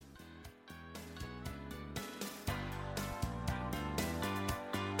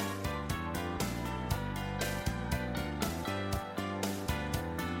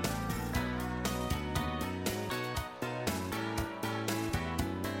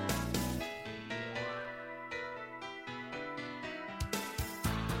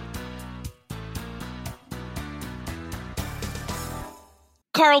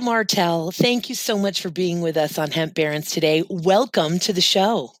Carl Martel, thank you so much for being with us on Hemp Barons today. Welcome to the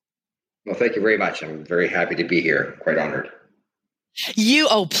show. Well, thank you very much. I'm very happy to be here. Quite honored.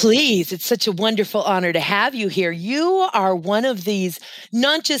 Please. It's such a wonderful honor to have you here. You are one of these,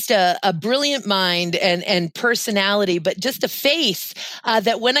 not just a brilliant mind and personality, but just a face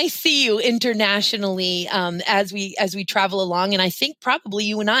that when I see you internationally, as we travel along, and I think probably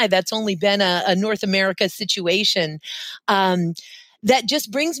you and I, that's only been a North America situation. That just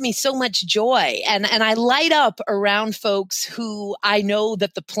brings me so much joy. And I light up around folks who I know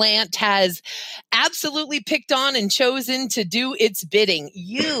that the plant has absolutely picked on and chosen to do its bidding.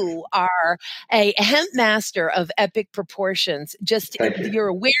 You are a hemp master of epic proportions. Just your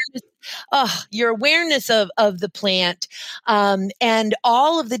awareness of the plant, and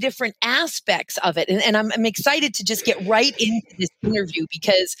all of the different aspects of it. And I'm excited to just get right into this interview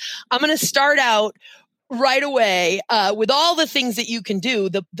because I'm going to start out right away with all the things that you can do.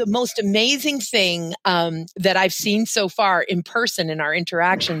 The most amazing thing that I've seen so far in person in our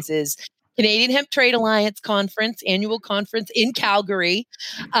interactions is Canadian Hemp Trade Alliance annual conference in Calgary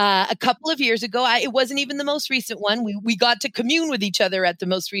a couple of years ago. It wasn't even the most recent one. We got to commune with each other at the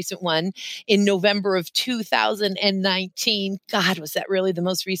most recent one in November of 2019. God, was that really the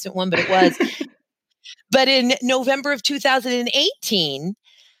most recent one? But it was. But in November of 2018,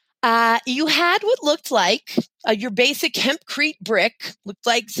 you had what looked like your basic hempcrete brick, looked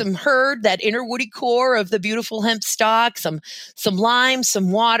like some hurd, that inner woody core of the beautiful hemp stalk, some lime,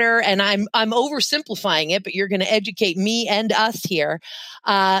 some water, and I'm oversimplifying it, but you're going to educate me and us here.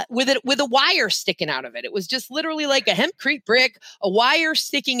 With a wire sticking out of it. It was just literally like a hempcrete brick, a wire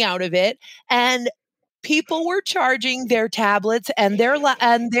sticking out of it, and people were charging their tablets and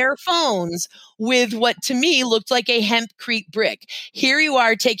their phones with what to me looked like a hempcrete brick. Here you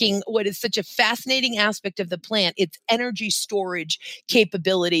are taking what is such a fascinating aspect of the plant, its energy storage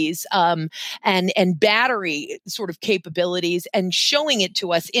capabilities, and battery sort of capabilities, and showing it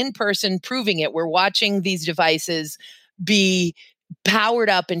to us in person, proving it. We're watching these devices be powered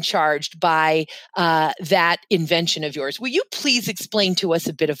up and charged by that invention of yours. Will you please explain to us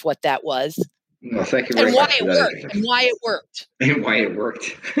a bit of what that was? Well, thank you very much for that. And why it worked. And why it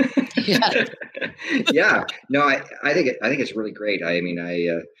worked. Yeah. Yeah. No, I think it's really great. I mean,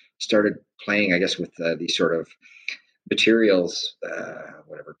 I started playing, I guess, with these sort of materials,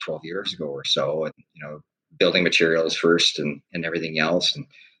 12 years ago or so, and building materials first and everything else.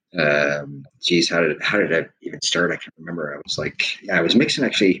 And geez, how did I even start? I can't remember. I was mixing.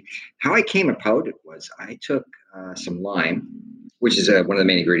 Actually, how I came about it was I took some lime, which is one of the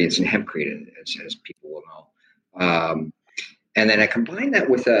main ingredients in hempcrete, as people will know. And then I combined that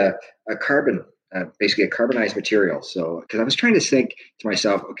with a carbon, basically a carbonized material. So, because I was trying to think to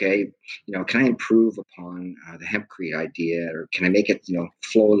myself, okay, can I improve upon the hempcrete idea, or can I make it,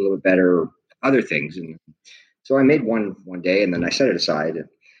 flow a little bit better, or other things? And so I made one day, and then I set it aside. And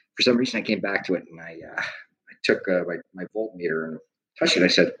for some reason, I came back to it, and I took my voltmeter and touched it. I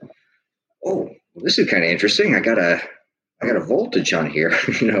said, "Oh, well, this is kind of interesting. I got a voltage on here."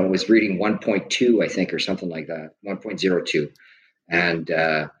 It was reading 1.2, I think, or something like that, 1.02, and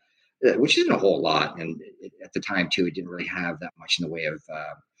which isn't a whole lot. And at the time, too, it didn't really have that much in the way of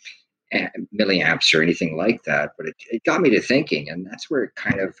milliamps or anything like that. But it got me to thinking, and that's where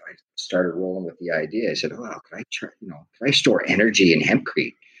I started rolling with the idea. I said, "Oh, could I store energy in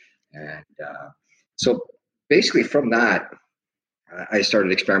hempcrete?" And so basically, from that, I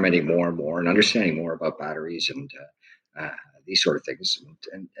started experimenting more and more and understanding more about batteries and these sort of things,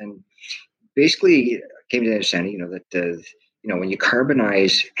 and basically came to the understanding, that when you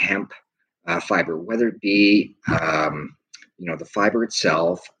carbonize hemp fiber, whether it be the fiber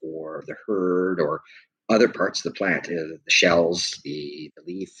itself or the hurd or other parts of the plant, the shells, the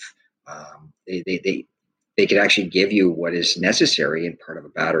leaf, they could actually give you what is necessary in part of a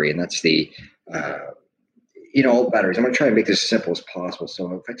battery, and that's the batteries. I'm going to try and make this as simple as possible.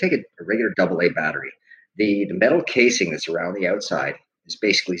 So if I take a regular AA battery, the metal casing that's around the outside is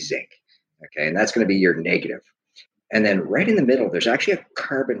basically zinc. Okay, and that's going to be your negative. And then right in the middle, there's actually a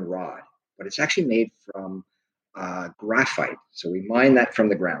carbon rod, but it's actually made from graphite. So we mine that from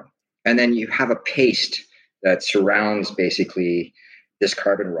the ground. And then you have a paste that surrounds basically this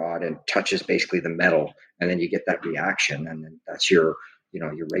carbon rod and touches basically the metal. And then you get that reaction. And then that's your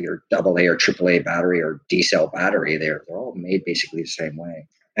regular AA or AAA battery or D-cell battery. They're all made basically the same way.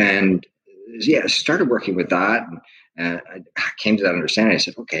 And yeah, I started working with that, and I came to that understanding. I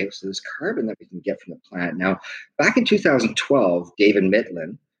said, okay, so there's carbon that we can get from the plant. Now, back in 2012, David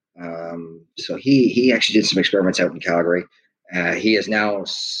Mitlin, so he actually did some experiments out in Calgary. He is now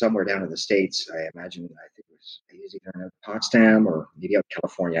somewhere down in the States, I imagine, I think he was either in Potsdam or maybe out in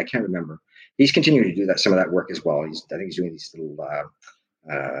California. I can't remember. He's continuing to do some of that work as well. I think he's doing these little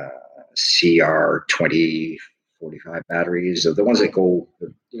CR2045 batteries, the ones that go,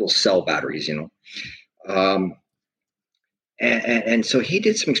 the little cell batteries, and so he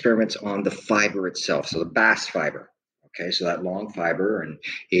did some experiments on the fiber itself, so the bast fiber. Okay, so that long fiber, and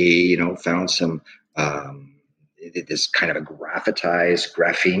he, found some this kind of a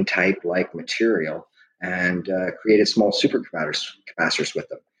graphene type like material, and created small supercapacitors with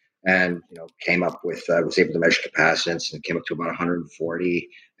them, and came up with was able to measure capacitance and came up to about 140,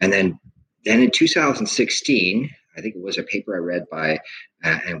 and then in 2016, I think it was a paper I read by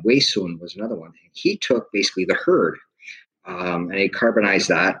and Wei Sun was another one. He took basically the herd. And he carbonized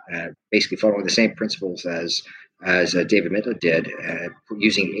that, basically following the same principles as David Mittler did,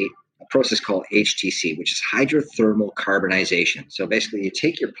 using a process called HTC, which is hydrothermal carbonization. So basically, you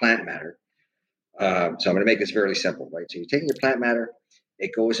take your plant matter. So I'm going to make this very simple, right? So you're taking your plant matter,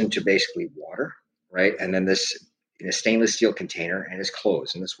 it goes into basically water, right? And then this in a stainless steel container, and it's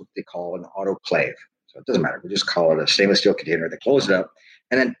closed, and this is what they call an autoclave. So it doesn't matter. We just call it a stainless steel container. They close it up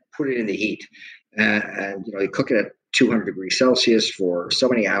and then put it in the heat, and you cook it at 200 degrees Celsius for so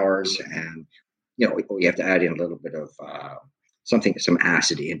many hours, and you have to add in a little bit of some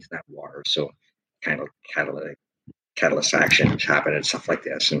acid into that water, so kind of catalyst actions happen and stuff like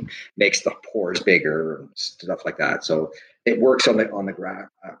this, and makes the pores bigger and stuff like that. So it works on the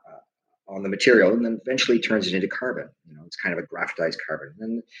material, and then eventually turns it into carbon. It's kind of a graphitized carbon,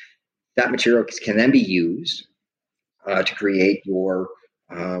 and that material can then be used to create your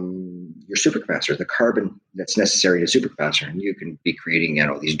supercapacitor, the carbon that's necessary in a supercapacitor. And you can be creating,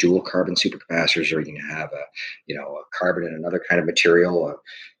 these dual carbon supercapacitors, or you can have a carbon and another kind of material,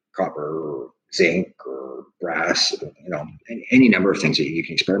 copper or zinc or brass, any number of things that you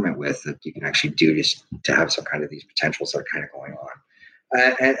can experiment with that you can actually do to have some kind of these potentials that are kind of going on.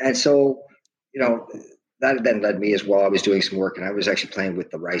 And so, that then led me as well. I was doing some work, and I was actually playing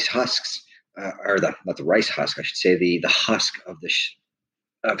with the rice husks, not the rice husk, I should say, the husk of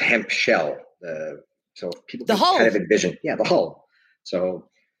hemp shell. So people can kind of envision, the hull. So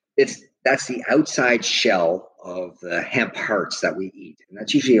that's the outside shell of the hemp hearts that we eat, and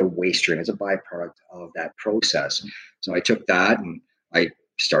that's usually a waste stream. It's a byproduct of that process. So I took that and I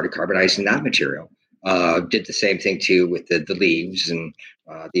started carbonizing that material. Did the same thing too with the leaves and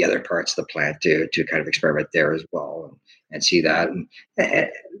the other parts of the plant to kind of experiment there as well and see that. And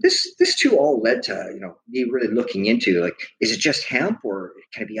this too all led to me really looking into, like, is it just hemp or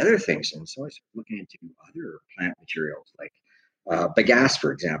can it be other things? And so I started looking into other plant materials like bagasse,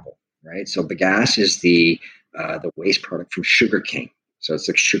 for example. Right, so bagasse is the waste product from sugarcane. So it's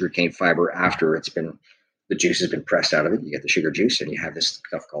like sugarcane fiber after the juice has been pressed out of it. You get the sugar juice, and you have this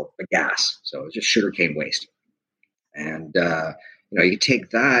stuff called bagasse. So it's just sugarcane waste. And you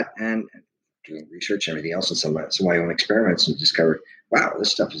take that, and doing research and everything else, and some of my own experiments, and discovered, wow, this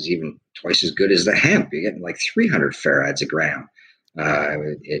stuff is even twice as good as the hemp. You're getting like 300 farads a gram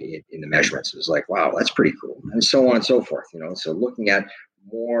in the measurements. It was like, wow, that's pretty cool, and so on and so forth. So looking at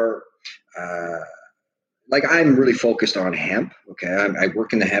more. Like, I'm really focused on hemp. Okay, I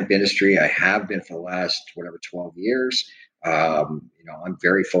work in the hemp industry. I have been for the last 12 years. I'm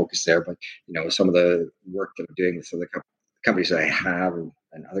very focused there. But some of the work that I'm doing with the companies that I have and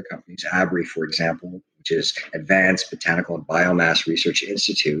other companies, ABRI, for example, which is Advanced Botanical and Biomass Research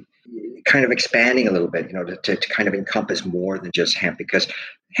Institute, kind of expanding a little bit, to kind of encompass more than just hemp, because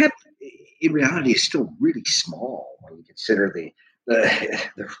hemp in reality is still really small when you consider the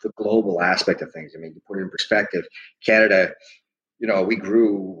global aspect of things. I mean, to put it in perspective, Canada, we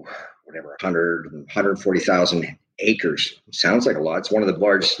grew 140,000 acres. Sounds like a lot. It's one of the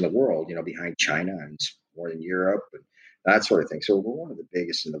largest in the world, behind China, and it's more than Europe and that sort of thing. So we're one of the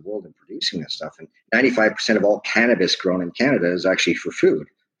biggest in the world in producing this stuff. And 95% of all cannabis grown in Canada is actually for food.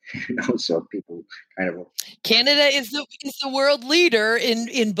 So people kind of. Canada is the world leader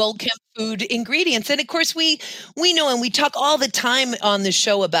in bulk hemp food ingredients, and of course we know, and we talk all the time on the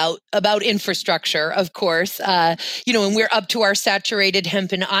show about infrastructure. Of course, and we're up to our saturated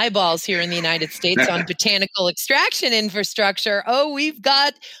hemp and eyeballs here in the United States on botanical extraction infrastructure. Oh, we've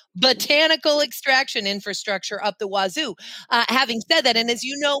got botanical extraction infrastructure up the wazoo. Having said that, and as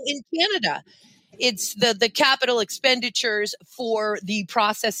you know, in Canada, it's the capital expenditures for the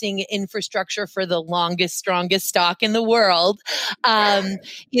processing infrastructure for the longest, strongest stock in the world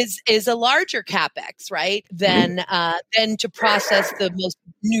is a larger capex, right, than to process the most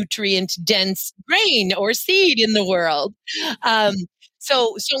nutrient dense grain or seed in the world.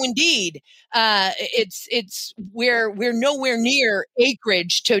 So indeed, we're nowhere near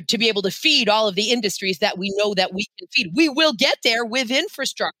acreage to be able to feed all of the industries that we know that we can feed. We will get there with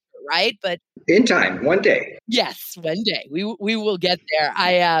infrastructure, right? But in time, one day. yes, one day we will get there.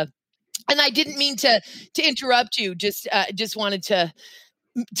 And I didn't mean to interrupt you. Just wanted to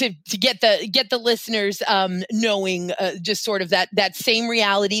get the listeners knowing just sort of that same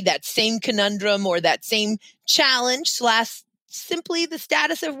reality, that same conundrum, or that same challenge slash simply the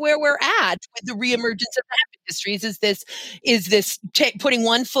status of where we're at with the reemergence of hemp industries. Is this putting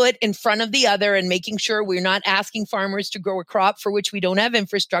one foot in front of the other and making sure we're not asking farmers to grow a crop for which we don't have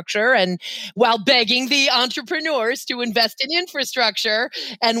infrastructure, and while begging the entrepreneurs to invest in infrastructure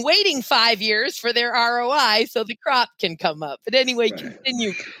and waiting 5 years for their ROI so the crop can come up. But anyway, right.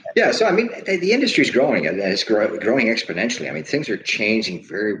 Continue. Yeah, so I mean, the industry is growing, and it's growing exponentially. I mean, things are changing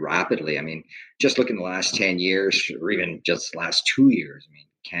very rapidly. I mean, just look in the last 10 years, or even just the last 2 years. I mean,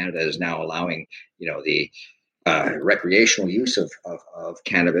 Canada is now allowing, the recreational use of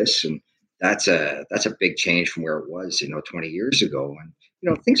cannabis, and that's a big change from where it was, 20 years ago.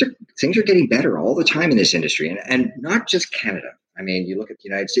 And things are getting better all the time in this industry, and not just Canada. I mean, you look at the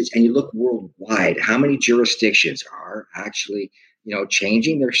United States and you look worldwide. How many jurisdictions are actually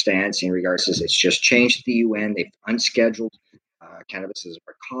changing their stance in regards to this? It's just changed at the UN. They've unscheduled cannabis as a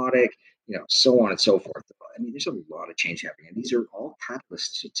narcotic, so on and so forth. I mean, there's a lot of change happening, and these are all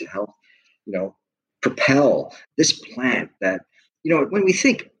catalysts to help, propel this plant that, when we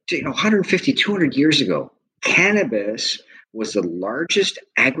think, 150, 200 years ago, cannabis was the largest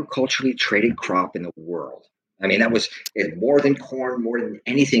agriculturally traded crop in the world. I mean, that was more than corn, more than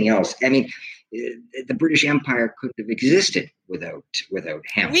anything else. I mean, the British Empire couldn't have existed without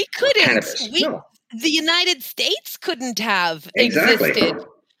hemp. We couldn't. Cannabis. No. The United States couldn't have existed.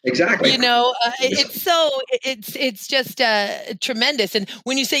 Exactly. It's just tremendous. And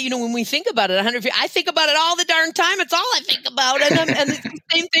when you say, when we think about it, 100, I think about it all the darn time. It's all I think about. And it's the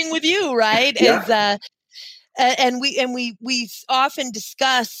same thing with you, right? Yeah. And we often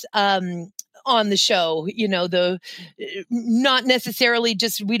discuss on the show, not necessarily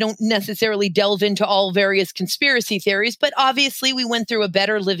we don't necessarily delve into all various conspiracy theories, but obviously we went through a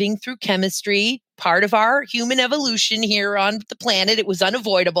better living through chemistry, part of our human evolution here on the planet. It was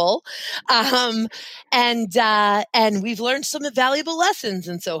unavoidable. And we've learned some valuable lessons.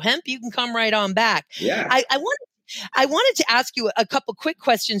 And so hemp, you can come right on back. Yeah. I wanted to ask you a couple quick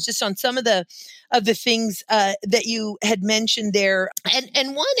questions just on some of the things that you had mentioned there.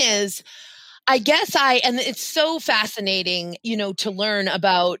 And one is, I guess and it's so fascinating, to learn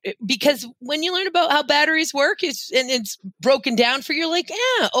about, because when you learn about how batteries work and it's broken down for you, you're like,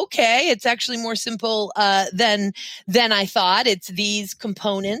 yeah, okay, it's actually more simple than I thought. It's these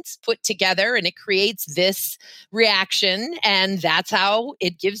components put together and it creates this reaction, and that's how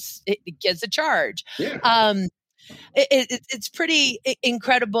it gives a charge. Yeah. It's pretty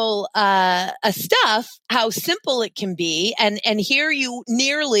incredible stuff, how simple it can be. And here you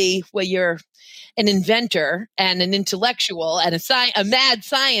you're an inventor and an intellectual and a mad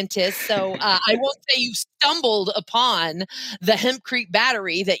scientist. So I won't say you stumbled upon the hempcrete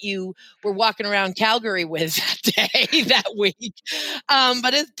battery that you were walking around Calgary with that week.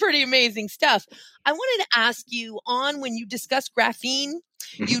 But it's pretty amazing stuff. I wanted to ask you when you discuss graphene,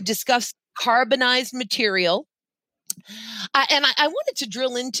 you discuss carbonized material. And I wanted to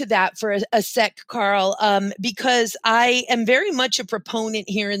drill into that for a sec, Carl, because I am very much a proponent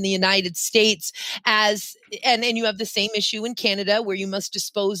here in the United States and you have the same issue in Canada where you must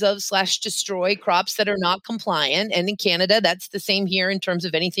dispose of / destroy crops that are not compliant. And in Canada, that's the same here in terms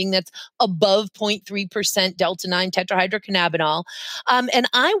of anything that's above 0.3% Delta-9 tetrahydrocannabinol. And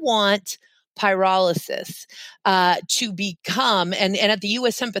I want pyrolysis to become, and at the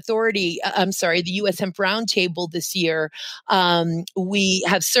U.S. Hemp Authority, the U.S. Hemp Roundtable this year, we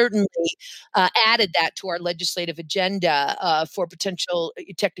have certainly added that to our legislative agenda for potential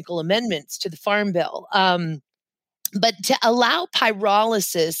technical amendments to the Farm Bill. But to allow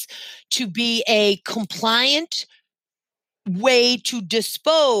pyrolysis to be a compliant way to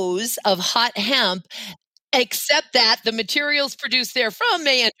dispose of hot hemp, except that the materials produced therefrom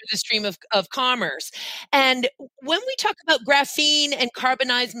may enter the stream of commerce. And when we talk about graphene and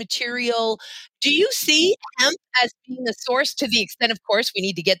carbonized material, do you see hemp as being a source, to the extent, of course, we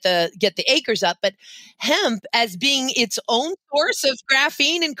need to get the acres up, but hemp as being its own source of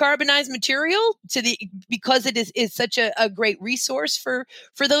graphene and carbonized material because it is such a great resource for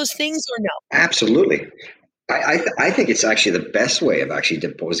those things, or no? Absolutely. I think it's actually the best way of actually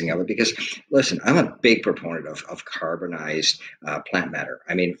disposing of it because, listen, I'm a big proponent of carbonized plant matter.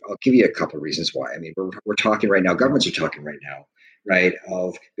 I mean, I'll give you a couple of reasons why. I mean, we're talking right now, governments are talking right now, right,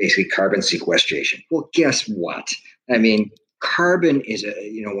 of basically carbon sequestration. Well, guess what? I mean, carbon is,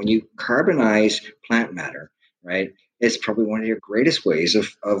 when you carbonize plant matter, right, it's probably one of your greatest ways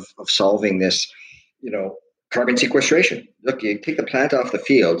of solving this, carbon sequestration. Look, you take the plant off the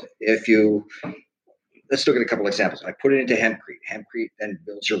field. If you Let's look at a couple examples. I put it into hempcrete. Hempcrete then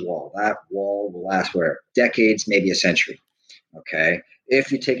builds your wall. That wall will last where decades, maybe a century. Okay.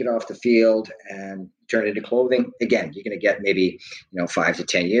 If you take it off the field and turn it into clothing, again, you're going to get maybe 5 to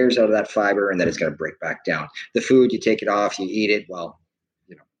 10 years out of that fiber, and then it's going to break back down. The food, you take it off, you eat it. Well,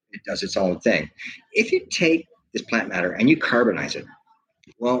 it does its own thing. If you take this plant matter and you carbonize it,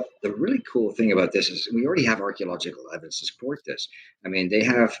 well, the really cool thing about this is we already have archaeological evidence to support this. I mean, they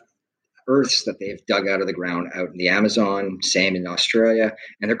have earths that they've dug out of the ground out in the Amazon, same in Australia,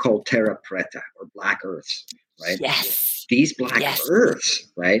 and they're called terra preta or black earths, right? Yes. These black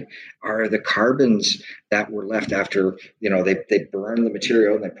earths, right, are the carbons that were left after, they burned the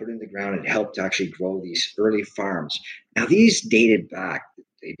material and they put it in the ground and helped to actually grow these early farms. Now, they dated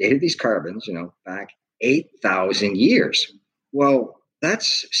these carbons, back 8,000 years. Well,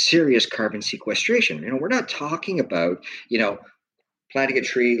 that's serious carbon sequestration. We're not talking about, planting a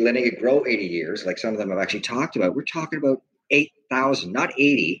tree, letting it grow 80 years, like some of them have actually talked about. We're talking about 8,000, not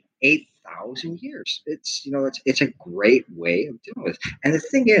 80, 8,000 years. It's a great way of doing it. And the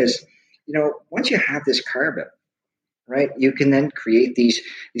thing is, once you have this carbon, right, you can then create these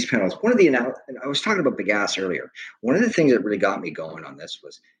panels. I was talking about bagasse earlier. One of the things that really got me going on this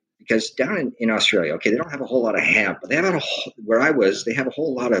was because down in Australia, okay, they don't have a whole lot of hemp, but they have where I was, they have a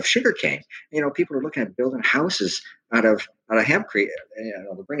whole lot of sugarcane. People are looking at building houses out of hempcrete.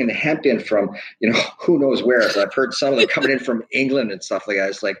 They're bringing the hemp in from, who knows where. So I've heard some of them coming in from England and stuff like that.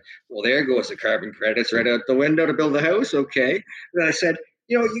 It's like, well, there goes the carbon credits right out the window to build a house. Okay. And then I said,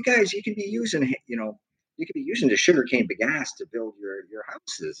 you guys, you could be using the sugarcane bagasse to build your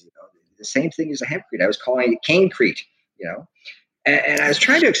houses. The same thing as a hempcrete. I was calling it canecrete. And I was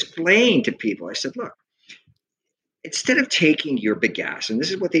trying to explain to people. I said, look, instead of taking your bagasse, and this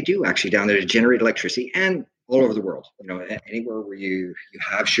is what they do actually down there to generate electricity, and all over the world, anywhere where you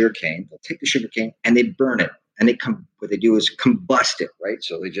have sugarcane, they'll take the sugarcane and they burn it, and what they do is combust it, right?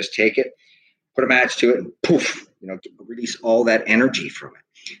 So they just take it, put a match to it, and poof, release all that energy from it.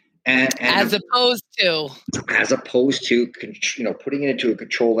 And as opposed to putting it into a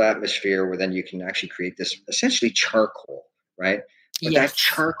controlled atmosphere where then you can actually create this essentially charcoal, right? But that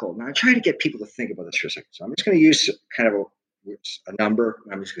charcoal. Now, I try to get people to think about this for a second. So I'm just going to use kind of a number.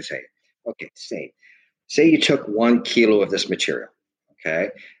 I'm just going to say, okay, say you took 1 kilo of this material, okay,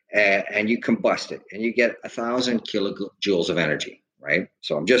 and you combust it, and you get 1,000 kilojoules of energy, right?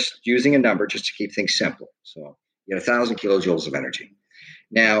 So I'm just using a number just to keep things simple. So you get 1,000 kilojoules of energy.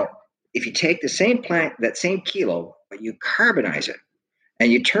 Now, if you take the same plant, that same kilo, but you carbonize it,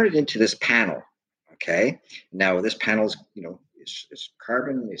 and you turn it into this panel, okay? Now, this panel is, is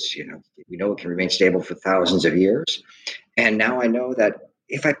carbon. We know it can remain stable for thousands of years. And now I know that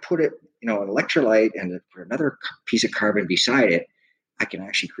if I put it, an electrolyte and put another piece of carbon beside it, I can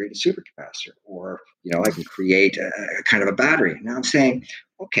actually create a supercapacitor, or, I can create a kind of a battery. Now I'm saying,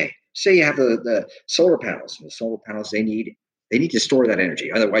 okay, say you have the solar panels, and the solar panels, they need to store that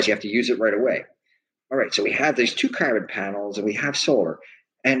energy. Otherwise, you have to use it right away. All right, so we have these 2 carbon panels, and we have solar,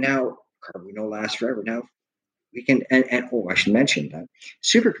 and now carbon we know lasts forever. Now we can, and I should mention that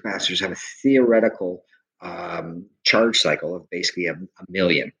supercapacitors have a theoretical charge cycle of basically a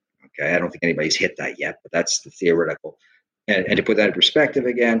million. Okay, I don't think anybody's hit that yet, but that's the theoretical. And to put that in perspective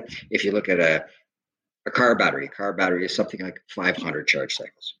again, if you look at a car battery is something like 500 charge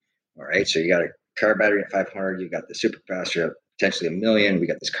cycles. All right, so you got a car battery at 500, you got the supercapacitor at potentially a million, we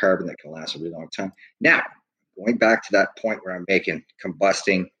got this carbon that can last a really long time. Now, going back to that point where I'm making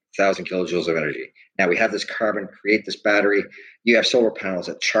combusting 1,000 kilojoules of energy. Now we have this carbon, create this battery. You have solar panels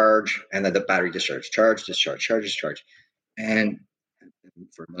that charge, and then the battery discharge, charge, discharge, charge, discharge, and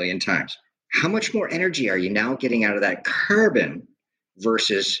for a million times. How much more energy are you now getting out of that carbon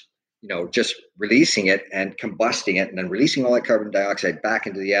versus, just releasing it and combusting it and then releasing all that carbon dioxide back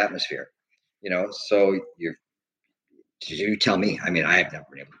into the atmosphere? So you tell me. I mean, I have never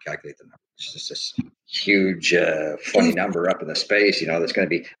been able to calculate the number. It's just this huge, funny number up in the space, that's going to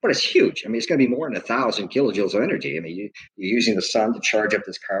be, but it's huge. I mean, it's going to be more than 1,000 kilojoules of energy. I mean, you're using the sun to charge up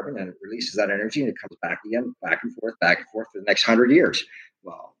this carbon, and it releases that energy, and it comes back again, back and forth for the next 100 years.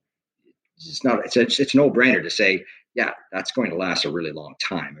 Well, it's a no-brainer to say, yeah, that's going to last a really long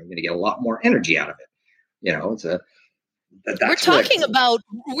time. I'm going to get a lot more energy out of it. It's a We're that's what talking about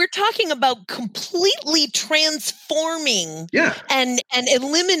we're talking about completely transforming yeah, and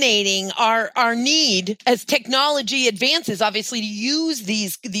eliminating our need as technology advances, obviously, to use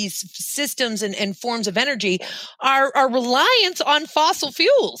these systems and forms of energy, our reliance on fossil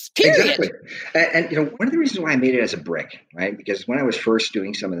fuels, period. exactly. And one of the reasons why I made it as a brick, right? Because when I was first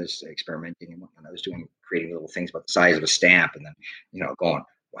doing some of this experimenting, and when I was creating little things about the size of a stamp, and then going,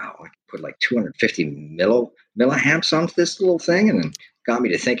 wow, I could put like 250 milliamps onto this little thing, and then got me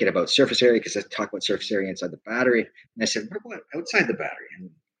to thinking about surface area, because I talk about surface area inside the battery, and I said, what about outside the battery? And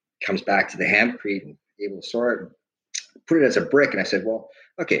it comes back to the hempcrete and able to store it. And put it as a brick. And I said, well,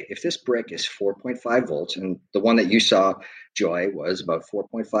 okay, if this brick is 4.5 volts, and the one that you saw, Joy, was about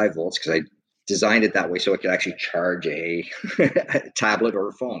 4.5 volts, because I designed it that way so it could actually charge a tablet or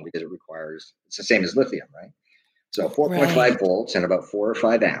a phone, because it's the same as lithium, right? So 4.5 Right. volts and about 4 or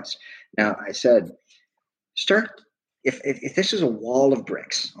 5 amps. Now I said, start, if this is a wall of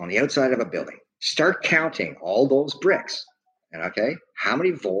bricks on the outside of a building, start counting all those bricks. And okay, how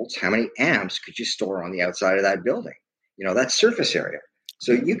many volts, how many amps could you store on the outside of that building? That's surface area.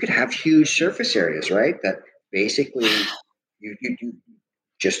 So you could have huge surface areas, right? That basically you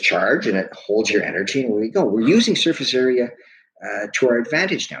just charge and it holds your energy, and we go. We're using surface area to our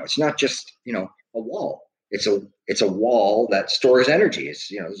advantage now. It's not just a wall. It's a wall that stores energy. There's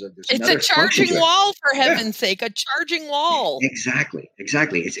It's a another function charging to it. wall, for Yeah, heaven's sake, a charging wall. exactly. Your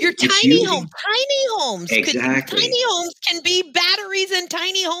It's tiny using homes, tiny homes exactly. tiny homes can be batteries and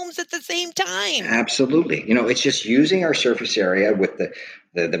tiny homes at the same time. Absolutely. It's just using our surface area with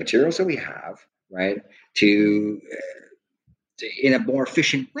the materials that we have, right, in a more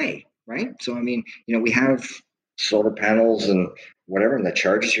efficient way, right? So, I mean, we have solar panels and whatever, and that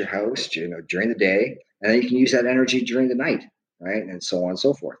charges your house, during the day, and then you can use that energy during the night, right? And so on and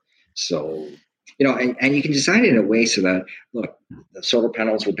so forth. So, and you can design it in a way so that, look, the solar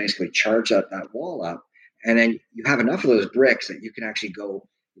panels will basically charge that wall up, and then you have enough of those bricks that you can actually go,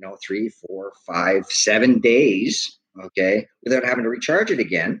 3, 4, 5, 7 days, okay, without having to recharge it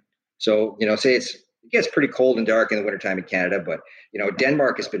again. So, say it gets pretty cold and dark in the wintertime in Canada, but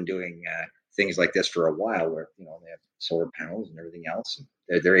Denmark has been doing things like this for a while, where they have solar panels and everything else, and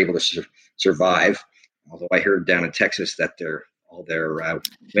they're able to survive. Although I heard down in Texas that all their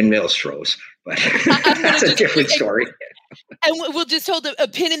windmills froze, but that's a different story. And we'll just hold a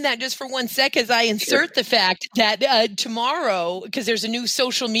pin in that just for 1 sec as I insert the fact that tomorrow, because there's a new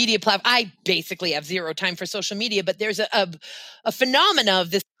social media platform. I basically have zero time for social media, but there's a phenomena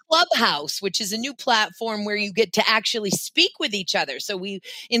of this Clubhouse, which is a new platform where you get to actually speak with each other. So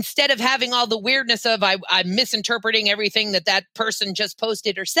instead of having all the weirdness of I'm misinterpreting everything that person just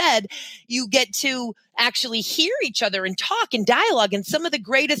posted or said, you get to actually hear each other and talk and dialogue. And some of the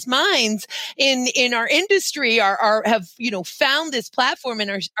greatest minds in our industry have found this platform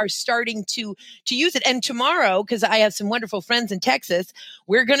and are starting to use it. And tomorrow, because I have some wonderful friends in Texas,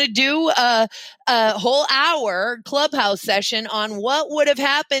 we're going to do a whole hour Clubhouse session on what would have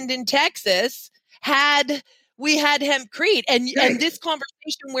happened in Texas had we had hempcrete. And this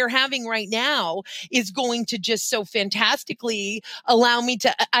conversation we're having right now is going to just so fantastically allow me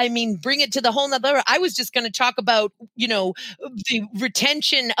to, bring it to the whole nother level. I was just going to talk about, the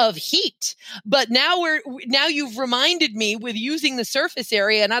retention of heat, but now you've reminded me, with using the surface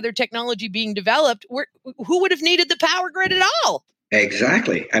area and other technology being developed, who would have needed the power grid at all?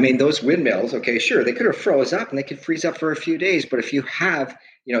 Exactly. I mean, those windmills, okay, sure, they could have froze up and they could freeze up for a few days, but if you have,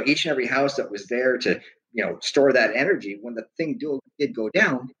 each and every house that was there to, store that energy, when the thing did go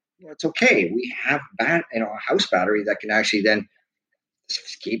down, it's okay. We have a house battery that can actually then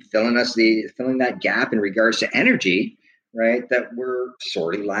keep filling that gap in regards to energy, right, that we're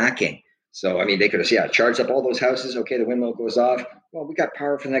sorely lacking. So, I mean, they could have, charged up all those houses. Okay, the windmill goes off. Well, we got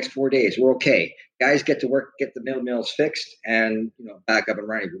power for the next 4 days. We're okay. Guys get to work, get the mills fixed, and back up and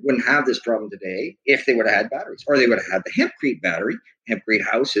running. We wouldn't have this problem today if they would have had batteries, or they would have had the hempcrete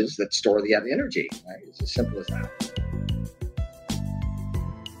houses that store the energy. Right? It's as simple as that.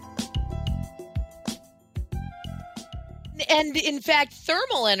 And in fact,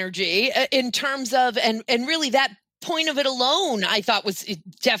 thermal energy, in terms of, and really that point of it alone, I thought was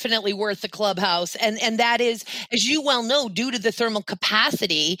definitely worth the Clubhouse. And that is, as you well know, due to the thermal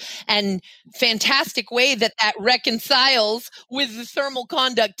capacity and fantastic way that reconciles with the thermal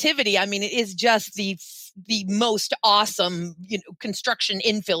conductivity. I mean, it is just the most awesome, construction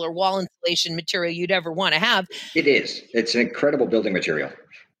infill or wall insulation material you'd ever want to have. It is. It's an incredible building material.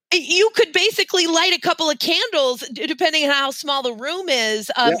 You could basically light a couple of candles, depending on how small the room is,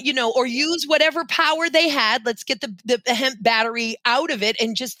 Yeah. or use whatever power they had. Let's get the hemp battery out of it,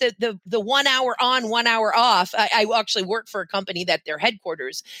 and just the 1 hour on, 1 hour off. I actually work for a company that their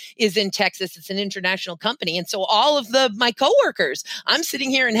headquarters is in Texas. It's an international company, and so all of my coworkers, I'm sitting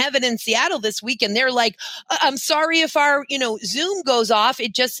here in heaven in Seattle this week, and they're like, "I'm sorry if our Zoom goes off.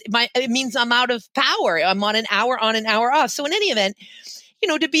 It means I'm out of power. I'm on an hour on, an hour off." So in any event,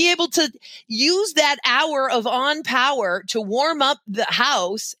 to be able to use that hour of on power to warm up the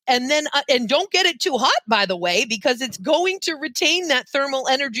house, and then and don't get it too hot, by the way, because it's going to retain that thermal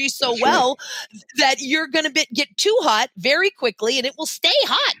energy so That's well that you're going to get too hot very quickly, and it will stay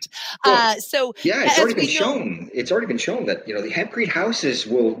hot. Well, So yeah, it's as already been we know, shown. It's already been shown that the hempcrete houses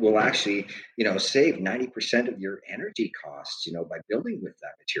will actually save 90% of your energy costs by building with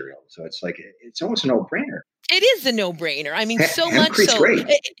that material. So it's like it's almost a no-brainer. it is a no-brainer. I mean, so much Hempcrete's so. great.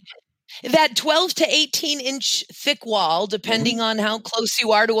 That 12 to 18-inch thick wall, depending on how close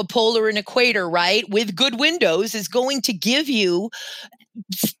you are to a pole or an equator, right, with good windows, is going to give you,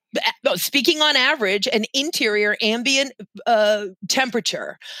 speaking on average, an interior ambient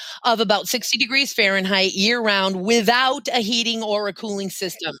temperature of about 60 degrees Fahrenheit year-round without a heating or a cooling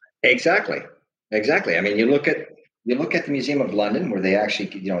system. Exactly. I mean, you look at the Museum of London, where they actually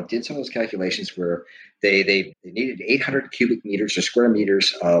did some of those calculations where they needed 800 cubic meters or square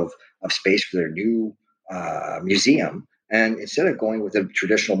meters of space for their new museum, and instead of going with a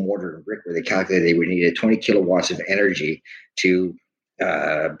traditional mortar and brick, where they calculated they would need 20 kilowatts of energy to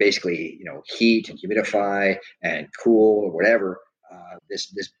basically heat and humidify and cool or whatever.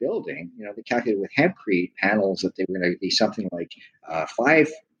 This building, they calculated with hempcrete panels that they were going to be something like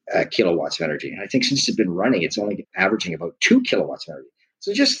 5 kilowatts of energy. And I think since it's been running, it's only averaging about 2 kilowatts of energy.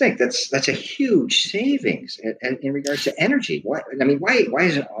 So just think that's a huge savings in regards to energy. Why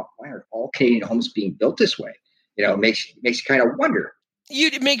aren't all Canadian homes being built this way? It makes you kind of wonder.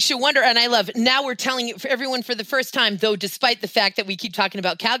 It makes you wonder, and I love it. Now we're telling you, for everyone, for the first time, though, despite the fact that we keep talking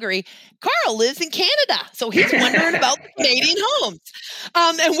about Calgary, Carl lives in Canada, so he's wondering about the Canadian homes.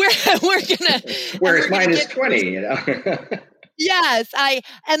 And we're gonna, whereas mine is 20. Yes,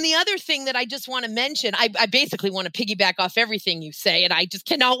 and the other thing that I just want to mention, I basically want to piggyback off everything you say, and I just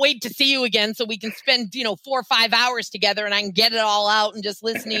cannot wait to see you again, so we can spend 4 or 5 hours together, and I can get it all out and just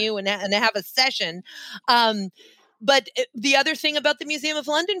listen to you and have a session. But the other thing about the Museum of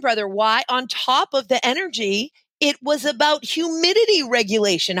London, brother, why on top of the energy, it was about humidity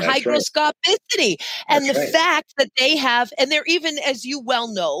regulation, That's hygroscopicity, and the right. fact that they have, and they're even, as you well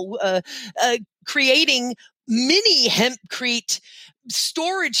know, creating mini hempcrete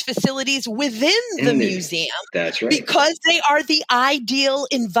storage facilities within the museum. That's right. Because they are the ideal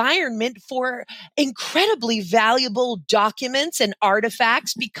environment for incredibly valuable documents and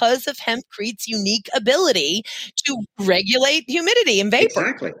artifacts because of hempcrete's unique ability to regulate humidity and vapor.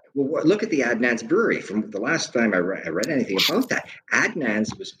 Exactly. Well, look at the Adnan's Brewery. From the last time I read anything about that,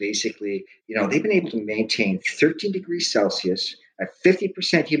 Adnan's was basically, they've been able to maintain 13 degrees Celsius at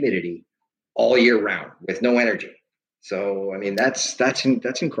 50% humidity all year round with no energy. So, I mean, that's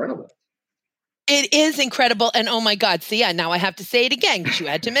incredible. It is incredible. And oh my God, see, now I have to say it again because you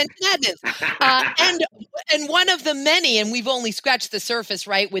had to mention Adnan's. And one of the many, and we've only scratched the surface,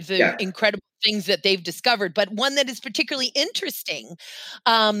 right, with the incredible things that they've discovered, but one that is particularly interesting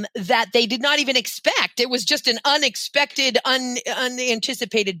that they did not even expect, it was just an unexpected,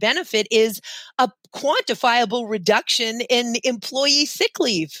 unanticipated benefit, is a quantifiable reduction in employee sick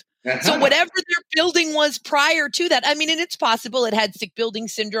leave. So whatever their building was prior to that, I mean, and it's possible it had sick building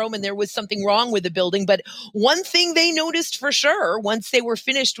syndrome and there was something wrong with the building. But one thing they noticed for sure, once they were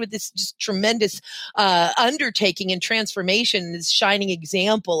finished with this just tremendous undertaking and transformation, this shining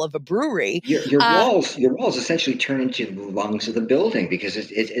example of a brewery, your walls essentially turn into the lungs of the building, because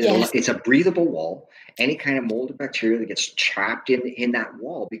it's a breathable wall. Any kind of mold or bacteria that gets trapped in that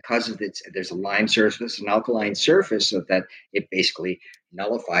wall, because of there's a lime surface, an alkaline surface, so that it basically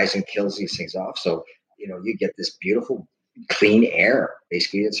nullifies and kills these things off. So, you get this beautiful clean air.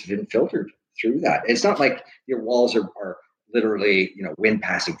 Basically, it's been filtered through that. It's not like your walls are literally, wind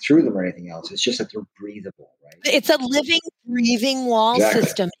passing through them or anything else. It's just that they're breathable, right? It's a living, breathing wall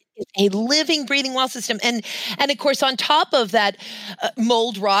system. A living, breathing wall system. And of course, on top of that,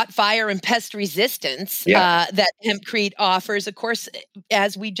 mold, rot, fire, and pest resistance that hempcrete offers, of course,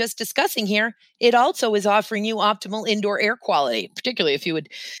 as we just discussing here, it also is offering you optimal indoor air quality, particularly if you would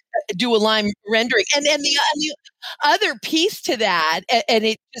do a lime rendering. And other piece to that, and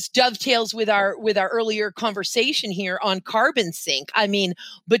it just dovetails with our earlier conversation here on carbon sink. I mean,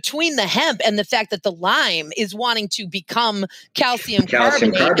 between the hemp and the fact that the lime is wanting to become calcium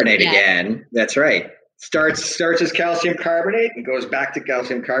carbonate again. That's right. Starts as calcium carbonate and goes back to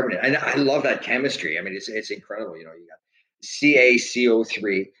calcium carbonate. I love that chemistry. I mean, it's incredible. You got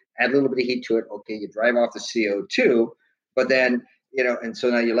CaCO3, add a little bit of heat to it. Okay, you drive off the CO2, but then and so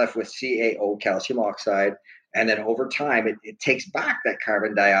now you're left with CaO, calcium oxide. And then over time, it takes back that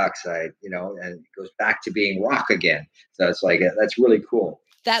carbon dioxide, and it goes back to being rock again. So it's like, that's really cool.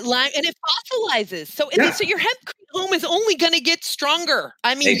 That lime, and it fossilizes. So your hempcrete home is only going to get stronger.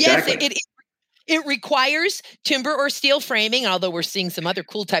 I mean, exactly. Yes, it requires timber or steel framing, although we're seeing some other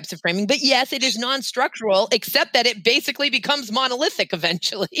cool types of framing. But yes, it is non-structural, except that it basically becomes monolithic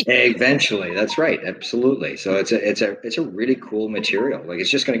eventually. Eventually, that's right. Absolutely. So it's a really cool material. Like,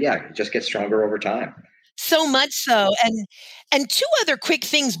 it's just going to it just gets stronger over time. So much so. And two other quick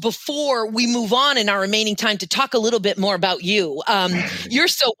things before we move on in our remaining time to talk a little bit more about you. You're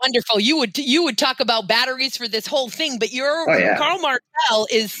so wonderful. You would talk about batteries for this whole thing, but Carl Martel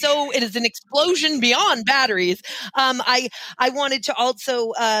it is an explosion beyond batteries. I wanted to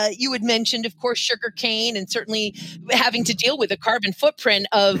also, you had mentioned, of course, sugarcane, and certainly having to deal with the carbon footprint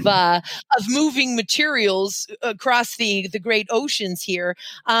of moving materials across the great oceans here.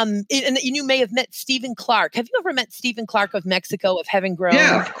 And you may have met Stephen Clark. Have you ever met Stephen Clark of Mexico, of Heaven Grown?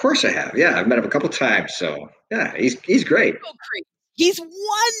 Yeah, of course I have. Yeah, I've met him a couple of times. So yeah, he's great. He's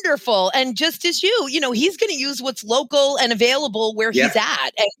wonderful. And just as he's going to use what's local and available where he's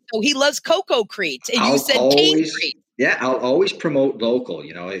at. And so he loves cocoa-crete. And you said cane-crete. Yeah, I'll always promote local.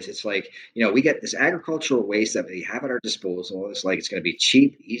 It's like, we get this agricultural waste that we have at our disposal. It's like, it's going to be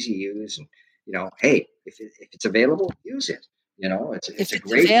cheap, easy use. And, hey, if it's available, use it. It's a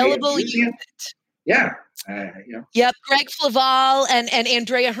great available, way of using it. Yeah. Yep. Greg Flaval and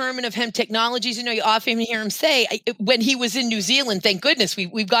Andrea Herman of Hemp Technologies. You often hear him say, when he was in New Zealand, thank goodness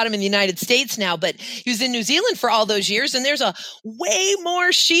we've got him in the United States now, but he was in New Zealand for all those years, and there's a way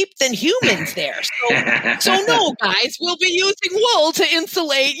more sheep than humans there. So no, guys, we'll be using wool to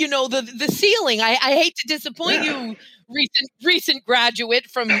insulate, the ceiling. I hate to disappoint you, recent graduate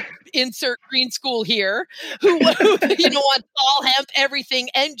from insert green school here, who wants all hemp, everything,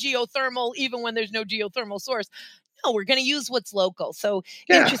 and geothermal, even when there's no geothermal source. No, we're going to use what's local. So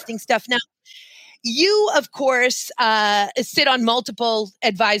interesting stuff. Now, you, of course, sit on multiple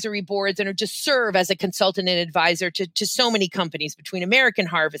advisory boards and just serve as a consultant and advisor to so many companies, between American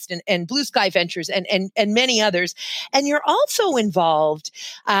Harvest and Blue Sky Ventures and many others. And you're also involved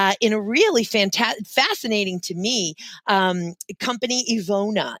in a really fascinating to me company,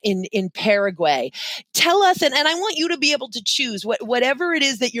 Ivona, in Paraguay. Tell us, and I want you to be able to choose whatever it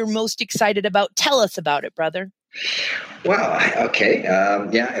is that you're most excited about. Tell us about it, brother. Wow. Okay.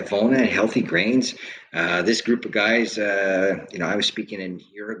 Ivona and Healthy Grains. This group of guys, I was speaking in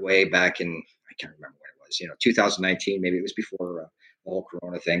Uruguay back in, I can't remember when it was, 2019, maybe it was before the whole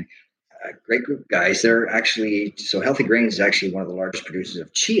Corona thing. Great group of guys. They're actually, so Healthy Grains is actually one of the largest producers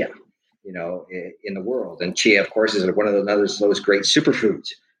of chia, in the world. And chia, of course, is one of those great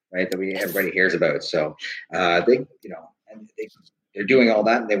superfoods, right, that everybody hears about. So they're doing all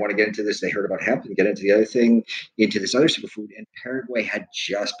that, and they want to get into this. They heard about hemp and get into the other thing, into this other superfood. And Paraguay had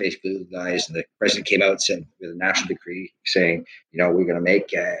just basically the guys, and the president came out and said, with a national decree saying, we're going to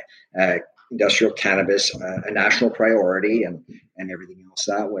make industrial cannabis a national priority and everything else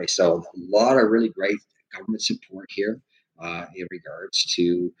that way. So a lot of really great government support here in regards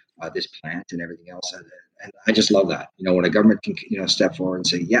to this plant and everything else. And I just love that, when a government can, step forward and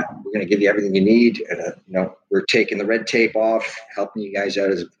say, yeah, we're going to give you everything you need. And, we're taking the red tape off, helping you guys out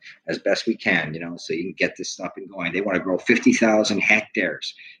as best we can, so you can get this up and going. They want to grow 50,000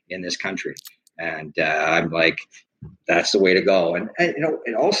 hectares in this country. And I'm like, that's the way to go. And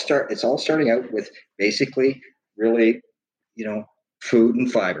it's all starting out with basically really, food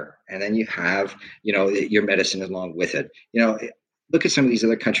and fiber. And then you have, your medicine along with it. Look at some of these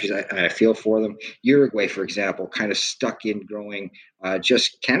other countries. I feel for them. Uruguay, for example, kind of stuck in growing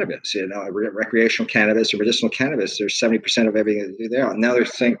just cannabis, recreational cannabis or medicinal cannabis. There's 70% of everything that they do there. Now they're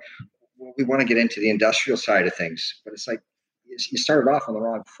saying, well, we want to get into the industrial side of things, but it's like you started off on the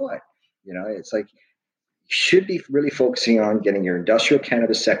wrong foot. It's like you should be really focusing on getting your industrial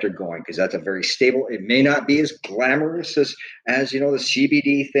cannabis sector going, because that's a very stable. It may not be as glamorous as the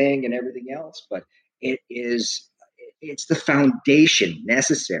CBD thing and everything else, but it is. It's the foundation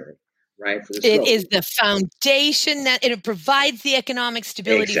necessary, right? For this it is the foundation that it provides the economic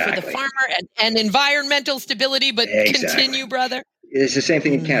stability for the farmer and environmental stability. But continue, brother. It's the same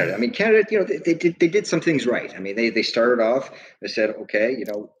thing in Mm. Canada. I mean, Canada, they did some things right. I mean, they started off, they said, okay, you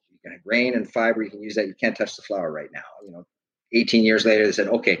can have grain and fiber, you can use that. You can't touch the flour right now. 18 years later, they said,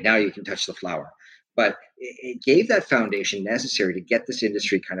 okay, now you can touch the flour. But it gave that foundation necessary to get this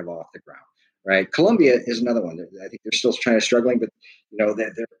industry kind of off the ground, right? Colombia is another one. I think they're still trying to struggling, but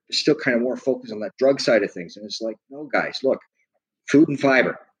they're still kind of more focused on that drug side of things. And it's like, no, guys, look, food and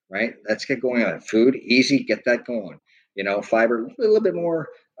fiber, right? Let's get going on it. Food, easy, get that going. Fiber, a little bit more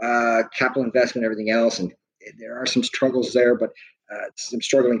capital investment, everything else, and there are some struggles there, but I'm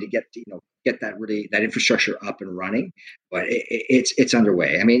struggling to get that infrastructure up and running, but it's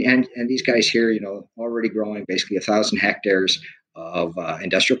underway. I mean, and these guys here, already growing basically 1,000 hectares of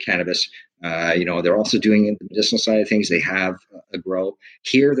industrial cannabis. They're also doing in the medicinal side of things. They have a grow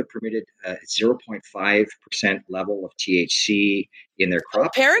here. They're permitted 0.5% level of THC in their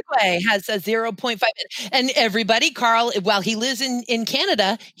crop. Paraguay has a 0.5. And everybody, Carl, while he lives in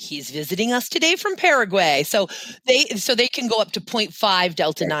Canada, he's visiting us today from Paraguay. So they can go up to 0.5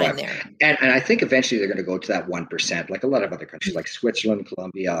 Delta 9 there. And I think eventually they're going to go to that 1%, like a lot of other countries, like Switzerland,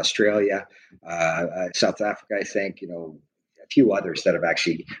 Colombia, Australia, South Africa, I think, a few others that have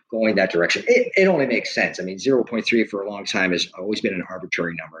actually going that direction. It only makes sense. I mean, 0.3 for a long time has always been an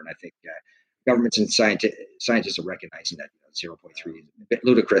arbitrary number. And I think governments and scientists are recognizing that 0.3 is a bit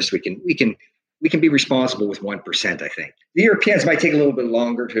ludicrous. We can be responsible with 1%. I think the Europeans might take a little bit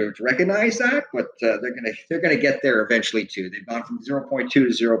longer to recognize that, but they're gonna get there eventually too. They've gone from 0.2 to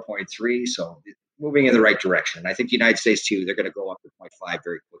 0.3, so moving in the right direction. And I think the United States too. They're going to go up to 0.5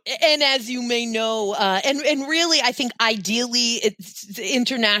 very quickly. And as you may know, and really, I think ideally, it's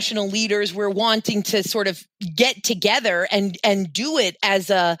international leaders were wanting to sort of get together and do it as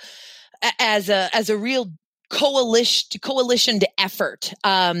a real coalition effort,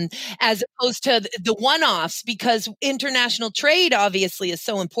 as opposed to the one-offs, because international trade obviously is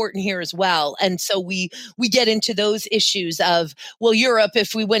so important here as well. And so we get into those issues of, well, Europe,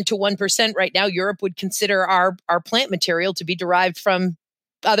 if we went to 1% right now, Europe would consider our plant material to be derived from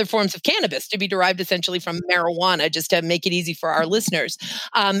other forms of cannabis, to be derived essentially from marijuana, just to make it easy for our listeners,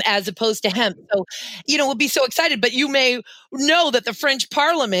 as opposed to hemp. So, we'll be so excited. But you may know that the French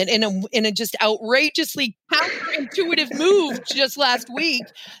Parliament, in a just outrageously counterintuitive move just last week,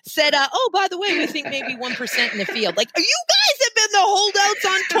 said, "Oh, by the way, we think maybe 1% in the field." Like, you guys have been the holdouts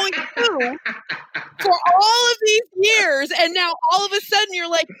on point 2 for all of these years, and now all of a sudden you're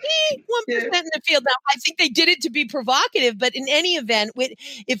like, 1% in the field. Now, I think they did it to be provocative, but in any event,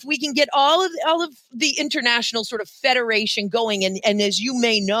 if we can get all of the international sort of federation going, and as you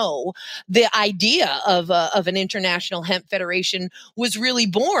may know, the idea of an international hemp federation was really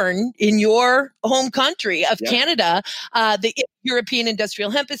born in your home country of Canada, the European Industrial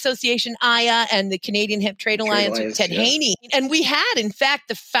Hemp Association, IIA, and the Canadian Hemp Trade Alliance with Ted Haney. And we had, in fact,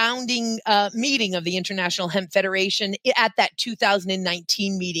 the founding meeting of the International Hemp Federation at that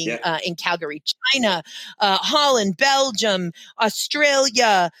 2019 meeting in Calgary. China, Holland, Belgium,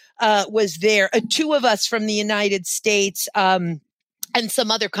 Australia was there. 2 of us from the United States, and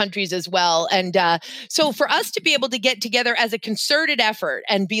some other countries as well. And so for us to be able to get together as a concerted effort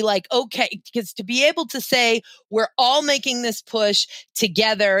and be like, okay, because to be able to say we're all making this push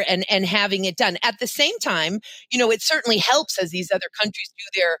together and having it done at the same time, it certainly helps as these other countries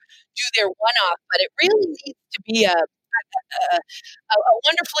do their one-off, but it really needs to be a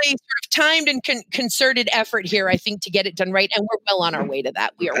wonderfully sort of timed and concerted effort here, I think, to get it done right. And we're well on our way to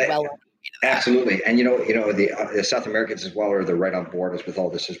that. We are well on our way. Absolutely, and the South Americans as well they're right on board with all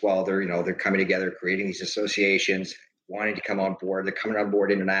this as well. They're coming together, creating these associations, wanting to come on board. They're coming on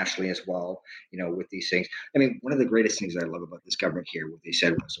board internationally as well. With these things. I mean, one of the greatest things I love about this government here, what they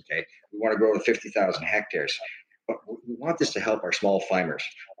said was, okay, we want to grow to 50,000 hectares, but we want this to help our small farmers.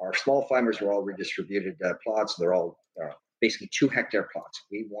 Our small farmers are all redistributed plots. They're all basically 2-hectare plots.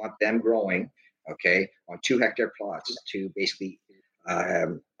 We want them growing, okay, on 2-hectare plots to basically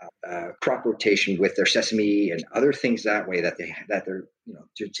crop rotation with their sesame and other things that way that they're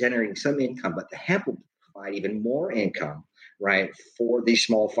generating some income, but the hemp will provide even more income, right, for these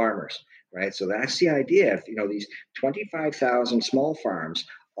small farmers, right? So that's the idea of these 25,000 small farms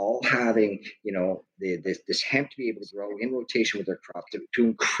all having this hemp to be able to grow in rotation with their crop to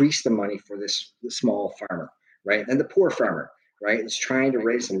increase the money for the small farmer, right, and the poor farmer, right, is trying to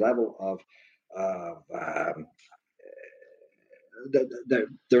raise the level of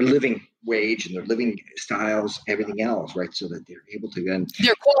their living wage and their living styles, everything else, right? So that they're able to then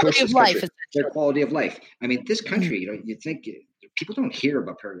their quality of life. Their quality of life. I mean, this country, you think people don't hear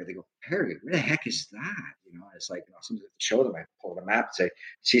about Paraguay. They go, Paraguay, where the heck is that? It's like, sometimes I have to show them. I pull the map and say,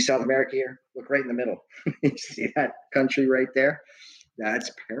 see South America here? Look right in the middle. You see that country right there?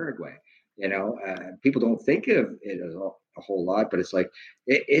 That's Paraguay. People don't think of it as a whole lot, but it's like,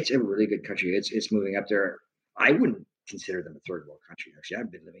 it's a really good country. It's moving up there. I wouldn't consider them a third world country. Actually,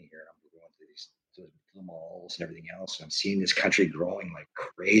 I've been living here and I'm going to the malls and everything else. And I'm seeing this country growing like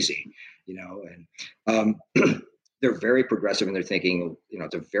crazy, and they're very progressive in their thinking.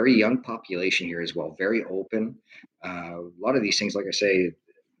 It's a very young population here as well, very open. A lot of these things, like I say,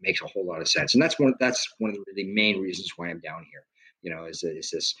 makes a whole lot of sense. And that's one of the main reasons why I'm down here, is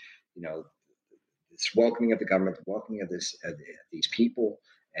this, this welcoming of the government, the welcoming of these people,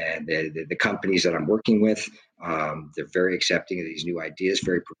 and the companies that I'm working with. They're very accepting of these new ideas,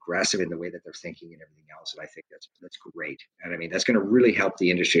 very progressive in the way that they're thinking and everything else. And I think that's great. And I mean, that's going to really help the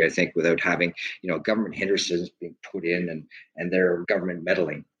industry, I think, without having, government hindrances being put in and their government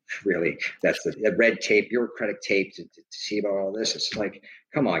meddling. Really, that's the red tape, bureaucratic tape to see about all this. It's like,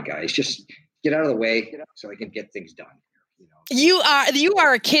 come on, guys, just get out of the way so I can get things done. You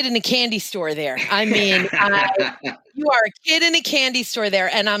are a kid in a candy store there. I mean, you are a kid in a candy store there.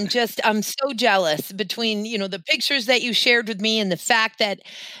 And I'm so jealous between, the pictures that you shared with me and the fact that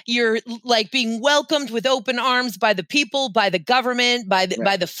you're like being welcomed with open arms by the people, by the government, by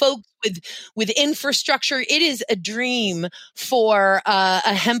the folks with infrastructure. It is a dream for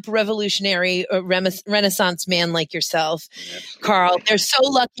a hemp revolutionary Renaissance man like yourself. Absolutely. Carl. They're so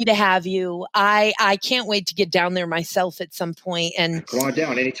lucky to have you. I can't wait to get down there myself at some point. And come on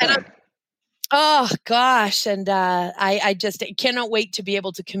down anytime. Oh gosh. And I just cannot wait to be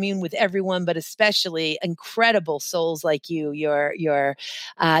able to commune with everyone, but especially incredible souls like you.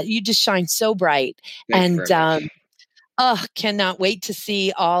 You just shine so bright. Cannot wait to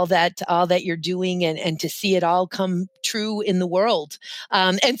see all that you're doing and to see it all come true in the world.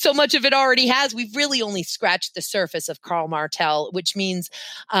 And so much of it already has. We've really only scratched the surface of Carl Martel, which means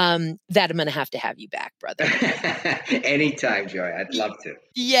that I'm going to have you back, brother. Anytime, Joy. I'd love to.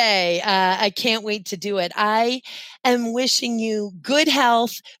 Yay. I can't wait to do it. I am wishing you good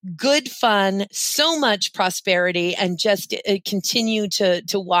health, good fun, so much prosperity, and just continue to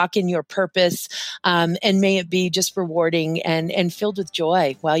walk in your purpose. And may it be just rewarding and filled with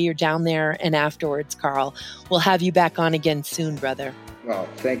joy while you're down there and afterwards, Carl. We'll have you back on again soon, brother. Well,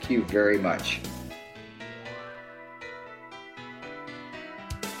 thank you very much.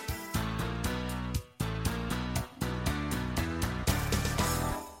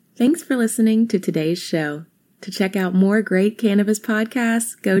 Thanks for listening to today's show. To check out more great cannabis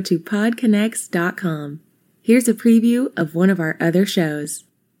podcasts, go to podconnects.com. Here's a preview of one of our other shows.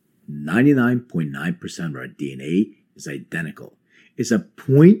 99.9% of our DNA is identical. It's a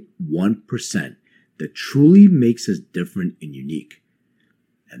 0.1% that truly makes us different and unique.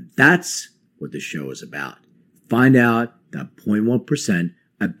 And that's what the show is about. Find out that 0.1%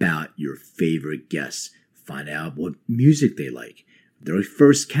 about your favorite guests. Find out what music they like, their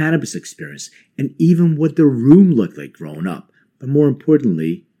first cannabis experience, and even what their room looked like growing up. But more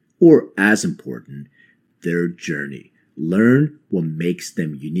importantly, or as important, their journey. Learn what makes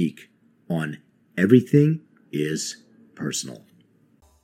them unique on Everything is Personal.